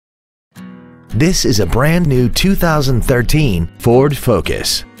This is a brand new 2013 Ford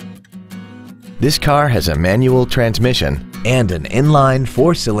Focus. This car has a manual transmission and an inline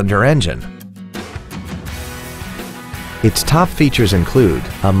 4-cylinder engine. Its top features include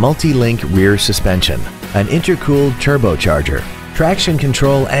a multi-link rear suspension, an intercooled turbocharger, traction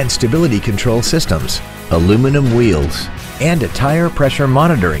control and stability control systems, aluminum wheels, and a tire pressure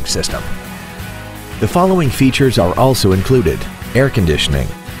monitoring system. The following features are also included: air conditioning,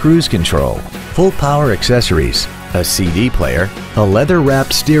 cruise control, full power accessories, a CD player, a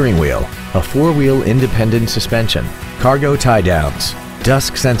leather-wrapped steering wheel, a 4-wheel independent suspension, cargo tie-downs,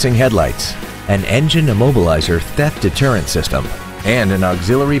 dusk-sensing headlights, an engine immobilizer theft deterrent system, and an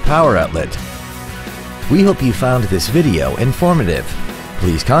auxiliary power outlet. We hope you found this video informative.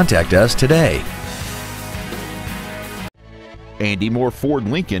 Please contact us today. Andy Mohr Ford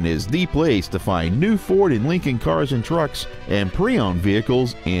Lincoln is the place to find new Ford and Lincoln cars and trucks and pre-owned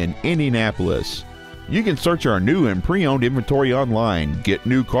vehicles in Indianapolis. You can search our new and pre-owned inventory online, get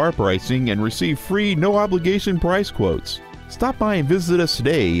new car pricing, and receive free no-obligation price quotes. Stop by and visit us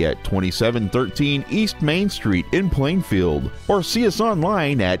today at 2713 East Main Street in Plainfield, or see us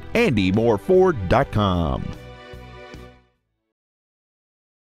online at andymohrford.com.